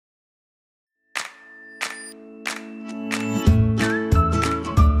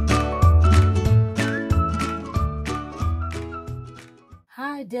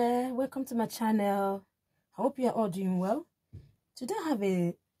Hi there, welcome to my channel. I hope you are all doing well. Today I have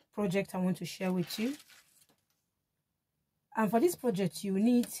a project I want to share with you, and for this project you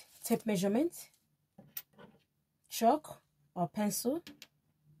need tape measurement, chalk or pencil,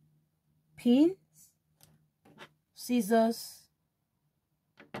 pins, scissors,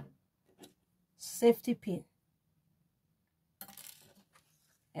 safety pin,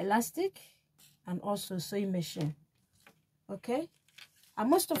 elastic, and also sewing machine. Okay, and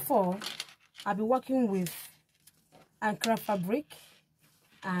most of all I'll be working with Ankara fabric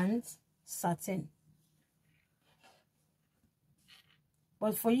and satin,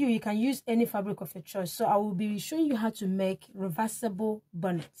 but for you can use any fabric of your choice. So I will be showing you how to make reversible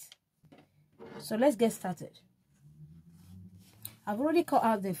bonnet. So let's get started. I've already cut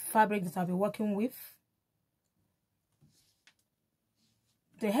out the fabric that I'll be working with.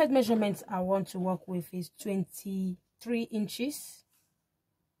 The head measurement I want to work with is 23 inches.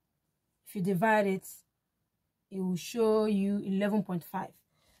 If you divide it, it will show you 11.5.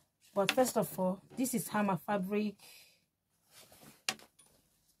 But first of all, this is how my fabric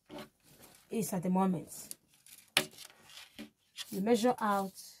is at the moment. You measure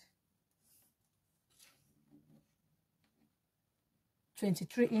out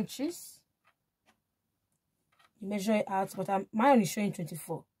 23 inches. You measure it out, but mine is showing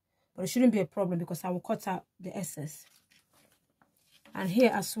 24. But it shouldn't be a problem because I will cut out the excess. And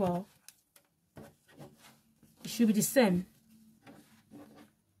here as well, it should be the same,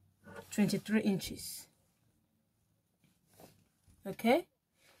 23 inches. Okay,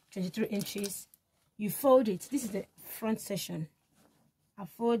 23 inches. You fold it. This is the front section. I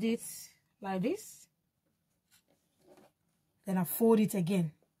fold it like this. Then I fold it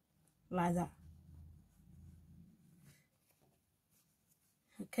again like that.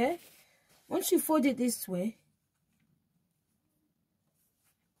 Okay, once you fold it this way,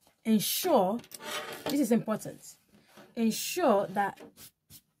 ensure, this is important, ensure that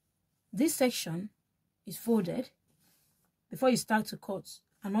this section is folded before you start to cut,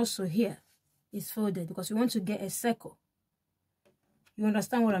 and also here is folded because we want to get a circle. You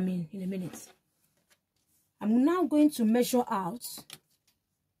understand what I mean in a minute. I'm now going to measure out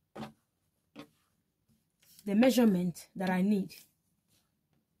the measurement that I need.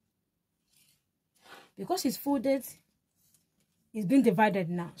 Because it's folded, it's been divided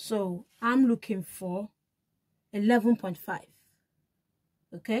now. So I'm looking for 11.5.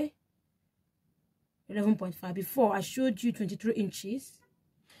 Okay? 11.5. Before I showed you 23 inches.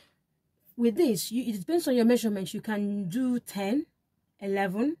 With this, it depends on your measurements. You can do 10,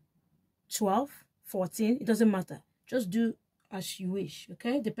 11, 12, 14. It doesn't matter. Just do as you wish.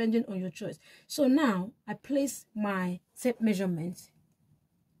 Okay? Depending on your choice. So now I place my tape measurement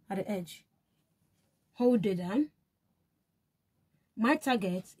at the edge. Hold it down. My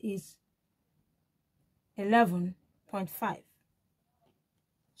target is 11.5.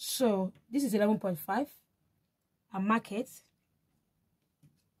 So this is 11.5. I mark it.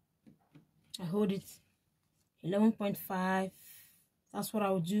 I hold it 11.5. That's what I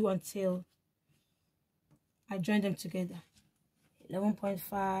will do until I join them together.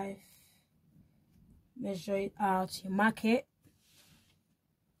 11.5. Measure it out. You mark it.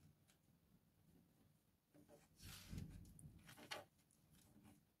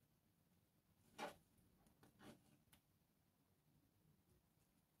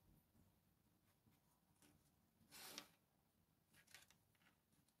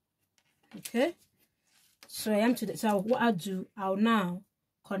 Okay, so I am to the, so what I'll do, I'll now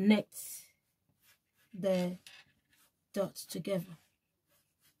connect the dots together.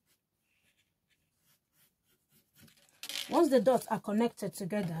 Once the dots are connected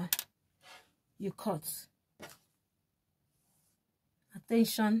together, you cut.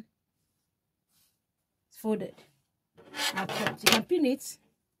 Attention, it's folded. I'll cut. You can pin it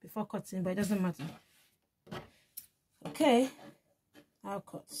before cutting, but it doesn't matter. Okay, I'll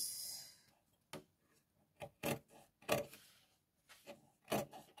cut.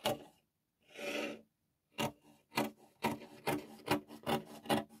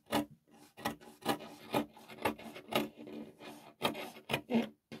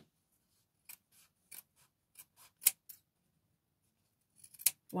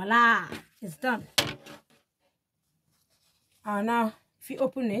 Voila, it's done. And now if you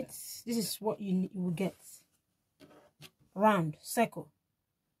open it, this is what you will get. Round circle.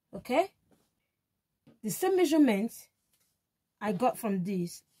 Okay, the same measurement I got from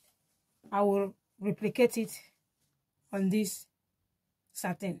this, I will replicate it on this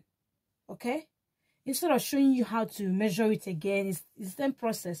satin. Okay, instead of showing you how to measure it again, it's the same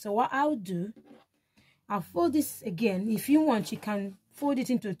process. So what I'll do, I'll fold this again. If you want, you can fold it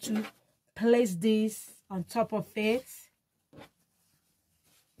into two, place this on top of it,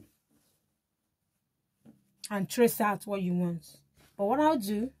 and trace out what you want. But what I'll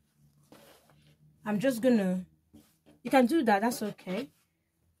do, I'm just gonna, you can do that, that's okay.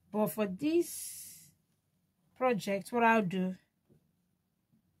 But for this project, what I'll do,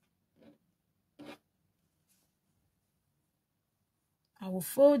 I will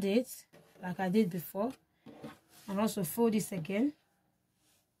fold it like I did before, and also fold this again.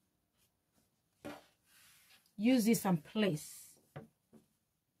 Use this and place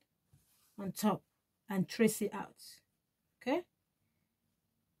on top and trace it out. Okay?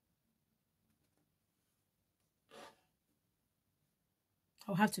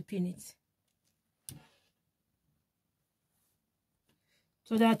 I'll have to pin it.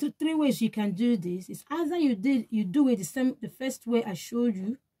 So there are three ways you can do this. It's either you do it the first way I showed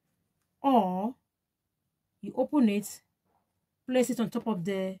you, or you open it, place it on top of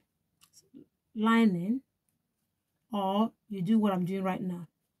the lining, or you do what I'm doing right now.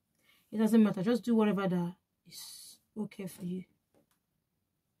 It doesn't matter, just do whatever that is okay for you.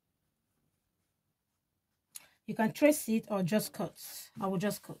 You can trace it or just cut. I will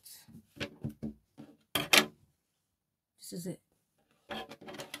just cut. This is it.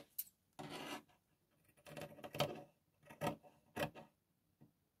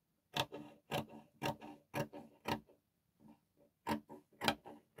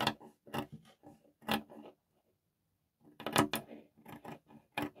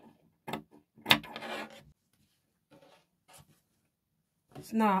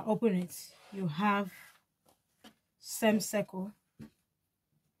 So now open it. You have same circle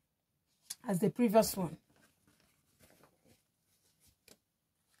as the previous one.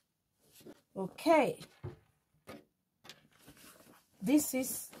 Okay, this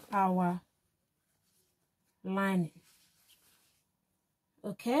is our lining.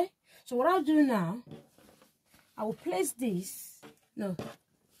 Okay, so what I'll do now, I will place this, no,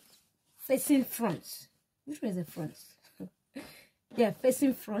 facing front. Which way is the front? Yeah,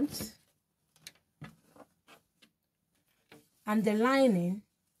 facing front. And the lining,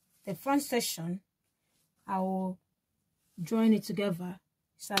 the front section, I will join it together.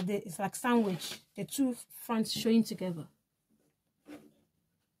 It's like sandwich, the two fronts showing together.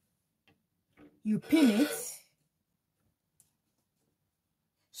 You pin it.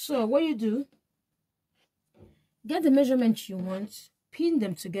 So what you do, get the measurements you want, pin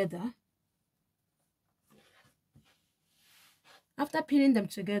them together. After pinning them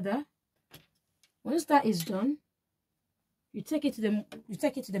together, once that is done, you take it to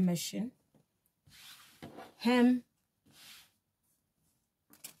the machine, hem.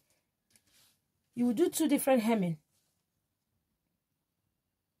 You will do two different hemming.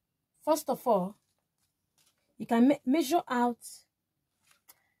 First of all, you can measure out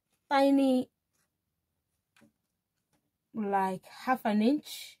tiny, like ½ an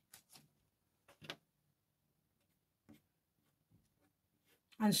inch,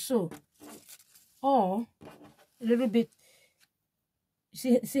 and so, or a little bit.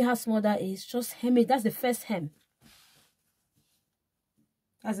 See how small that is? Just hem it. That's the first hem.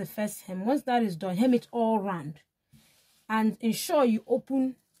 That's the first hem. Once that is done, hem it all round, and ensure you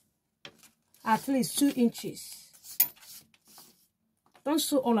open at least 2 inches. Don't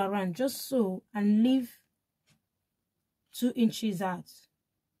sew all around, just sew and leave 2 inches out.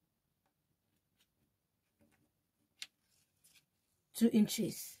 2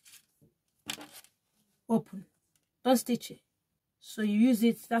 inches. Open. Don't stitch it. So you use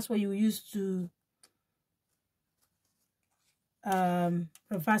it, that's what you use to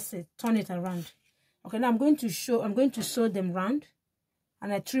reverse it, turn it around. Okay, now I'm going to sew them round,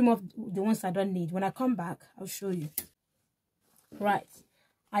 and I trim off the ones I don't need. When I come back, I'll show you. Right,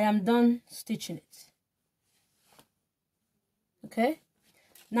 I am done stitching it. Okay,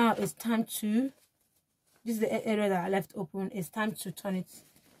 now it's time to, this is the area that I left open. It's time to turn it,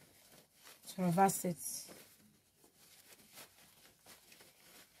 to reverse it.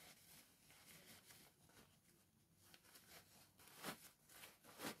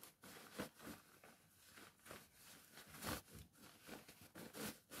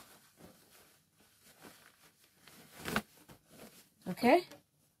 Okay,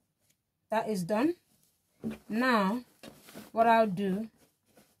 that is done. Now what I'll do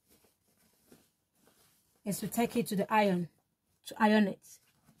is to take it to the iron, to iron it.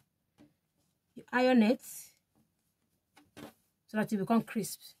 You iron it so that it becomes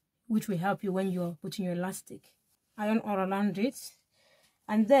crisp, which will help you when you're putting your elastic. Iron all around it,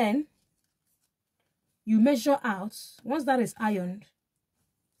 and then you measure out. Once that is ironed,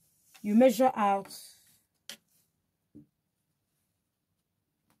 you measure out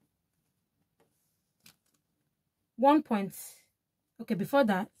 1 point. Okay, before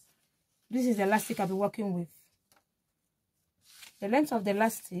that, this is the elastic I'll be working with. The length of the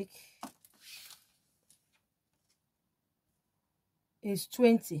elastic is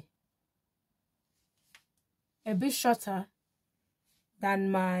 20, a bit shorter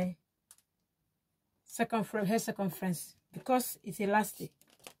than my hair circumference because it's elastic.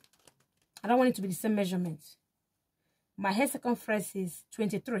 I don't want it to be the same measurement. My hair circumference is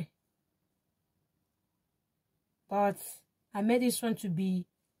 23, but I made this one to be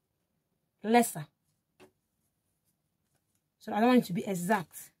lesser, so I don't want it to be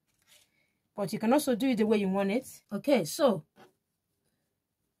exact, but you can also do it the way you want it. Okay, so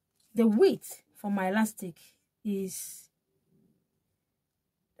the width for my elastic is,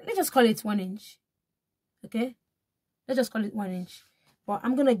 let's just call it 1 inch. Okay, let's just call it 1 inch, but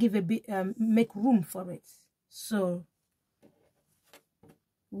I'm gonna give a bit make room for it. So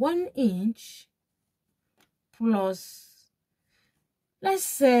 1 inch plus, let's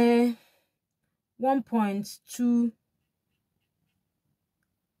say 1.2.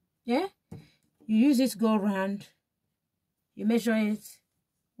 Yeah, you use it, go around, you measure it.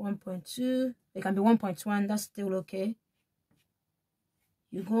 1.2, it can be 1.1, that's still okay.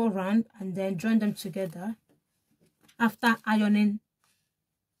 You go around and then join them together after ironing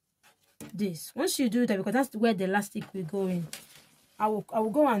this. Once you do that, because that's where the elastic will go in, I will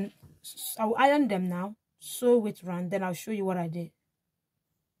go and I will iron them now, sew it round, then I'll show you what I did.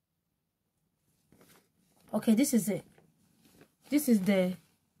 Okay, this is it. This is the,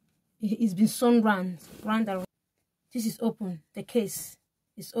 it's been sewn round around. This is open, the case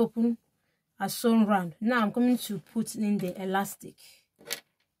is open, I sewn round. Now I'm going to put in the elastic.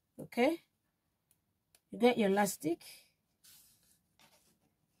 Okay, you get your elastic,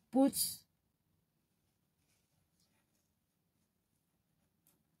 put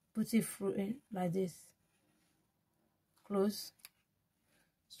it through in like this, close,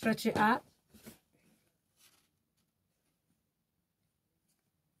 stretch it out,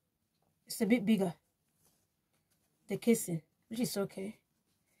 it's a bit bigger, the casing, which is okay.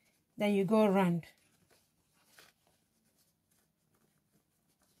 Then you go around,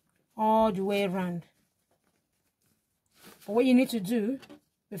 all the way around. But what you need to do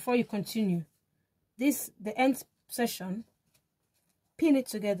before you continue, the end section, pin it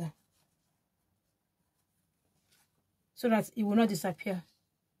together so that it will not disappear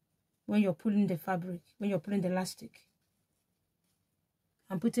when you're pulling the fabric, when you're pulling the elastic.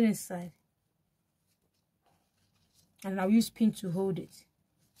 I'm putting it inside, and I'll use pin to hold it.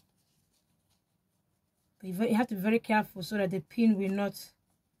 But you have to be very careful so that the pin will not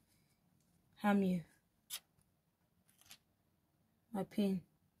harm you. My pin.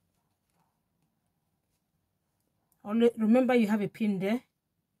 Only remember you have a pin there.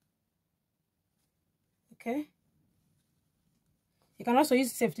 Okay. You can also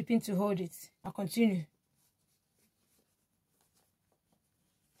use safety pin to hold it. I'll continue.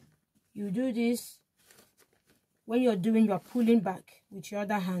 You do this when you're pulling back with your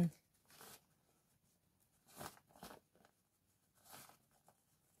other hand.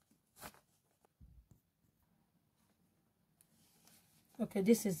 Okay,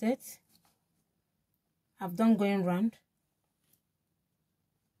 this is it. I've done going round.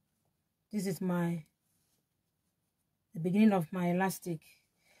 This is the beginning of my elastic.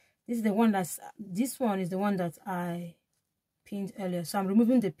 This is the one this one is the one that I pinned earlier. So I'm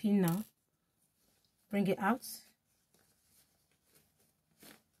removing the pin now. Bring it out.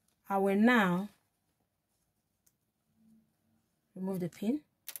 I will now remove the pin.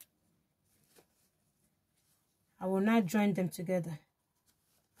 I will now join them together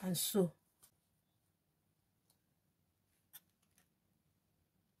and sew.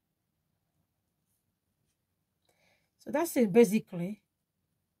 So that's it basically.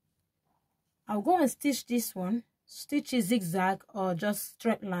 I'll go and stitch this one. Stitch it zigzag or just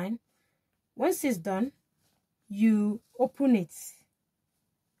straight line. Once it's done, you open it,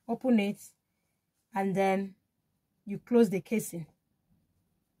 and then you close the casing.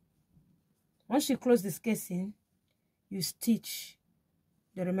 Once you close this casing, you stitch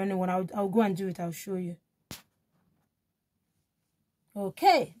the remaining one. I'll go and do it. I'll show you.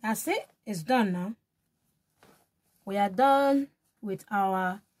 Okay, that's it. It's done now. We are done with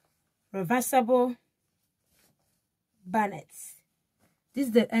our reversible bonnet. This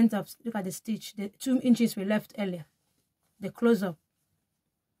is the end of, look at the stitch, the 2 inches we left earlier, the close-up.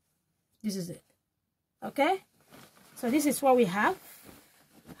 This is it. Okay, so this is what we have.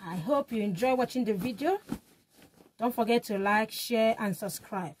 I hope you enjoy watching the video. Don't forget to like, share, and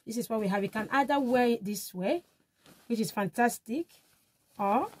subscribe. This is what we have. You can either wear it this way, which is fantastic,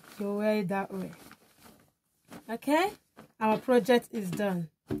 or you wear it that way. Okay, our project is done.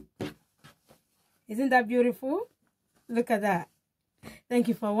 Isn't that beautiful? Look at that. Thank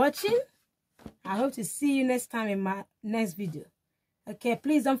you for watching. I hope to see you next time in my next video. Okay,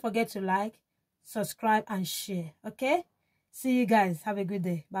 please don't forget to like, subscribe, and share. Okay, see you guys. Have a good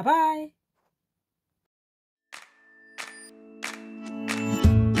day. Bye bye.